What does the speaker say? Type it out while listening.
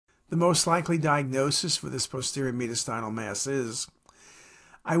The most likely diagnosis for this posterior mediastinal mass is,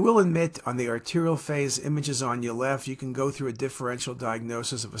 I will admit, on the arterial phase images on your left, you can go through a differential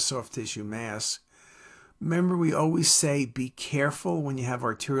diagnosis of a soft tissue mass. Remember, we always say be careful when you have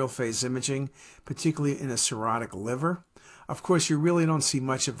arterial phase imaging, particularly in a cirrhotic liver. Of course, you really don't see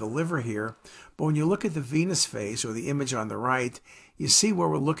much of the liver here, but when you look at the venous phase, or the image on the right, you see where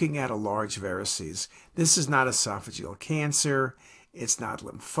we're looking at a large varices. This is not esophageal cancer, it's not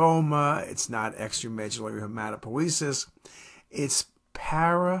lymphoma, it's not extramedullary hematopoiesis, it's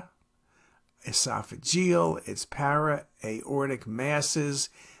para-esophageal, it's para-aortic masses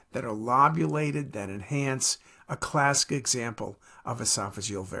that are lobulated, that enhance, a classic example of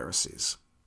esophageal varices.